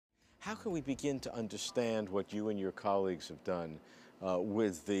How can we begin to understand what you and your colleagues have done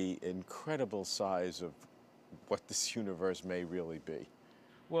with the incredible size of what this universe may really be?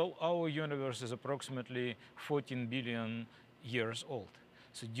 Well, our universe is approximately 14 billion years old.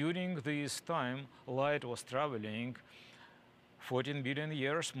 So during this time, light was traveling 14 billion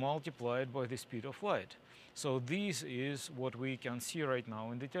years multiplied by the speed of light. So this is what we can see right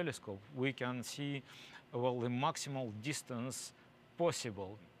now in the telescope. We can see, well, the maximal distance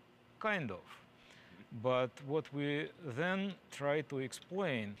possible, kind of. But what we then try to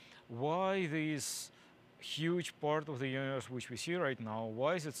explain, why this huge part of the universe which we see right now,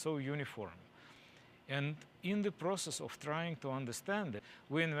 why is it so uniform? And in the process of trying to understand it,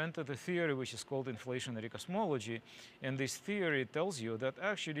 we invented a theory which is called inflationary cosmology. And this theory tells you that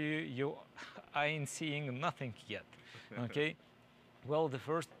actually you ain't seeing nothing yet. Okay? Well, the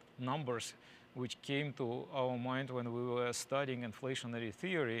first numbers which came to our mind when we were studying inflationary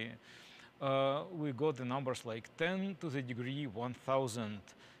theory, we got the numbers like 10 to the degree 1,000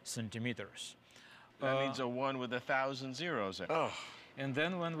 centimeters. That means a 1 with 1,000 zeros. Oh. And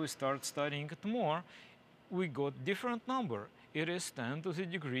then when we start studying it more, we got different number. It is 10 to the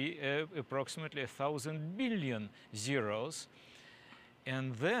degree approximately 1,000 billion zeros.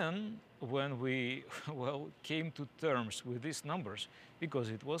 And then when we, well, came to terms with these numbers, because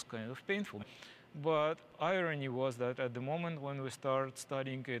it was kind of painful. But irony was that at the moment when we started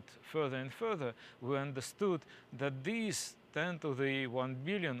studying it further and further, we understood that these 10 to the 1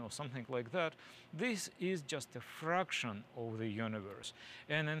 billion or something like that, this is just a fraction of the universe.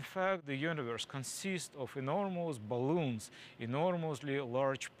 And in fact, the universe consists of enormous balloons, enormously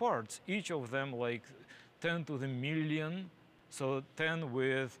large parts, each of them like 10 to the million, so 10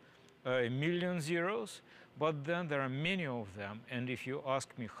 with a million zeros. But then there are many of them, and if you ask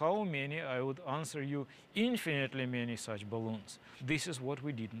me how many, I would answer you infinitely many such balloons. This is what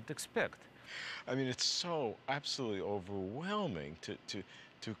we didn't expect. I mean, it's so absolutely overwhelming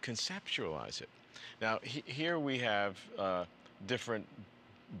to conceptualize it. Now, here we have different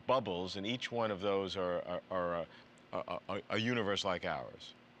bubbles, and each one of those are a universe like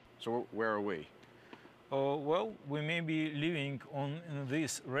ours. So where are we? Well, we may be living in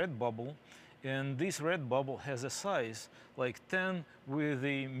this red bubble, and this red bubble has a size like 10 with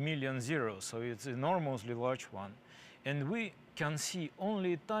a million zeros, so it's an enormously large one. And we can see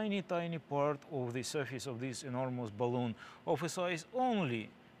only a tiny, tiny part of the surface of this enormous balloon of a size only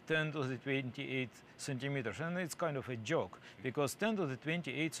 10 to the 28 centimeters. And it's kind of a joke, because 10 to the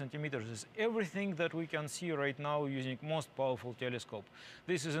 28 centimeters is everything that we can see right now using most powerful telescope.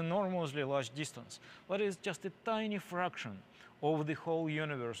 This is an enormously large distance, but it's just a tiny fraction of the whole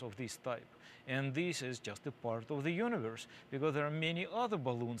universe of this type. And this is just a part of the universe, because there are many other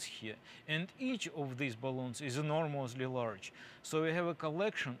balloons here, and each of these balloons is enormously large. So we have a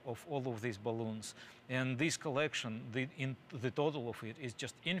collection of all of these balloons, and this collection, the total of it, is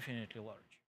just infinitely large.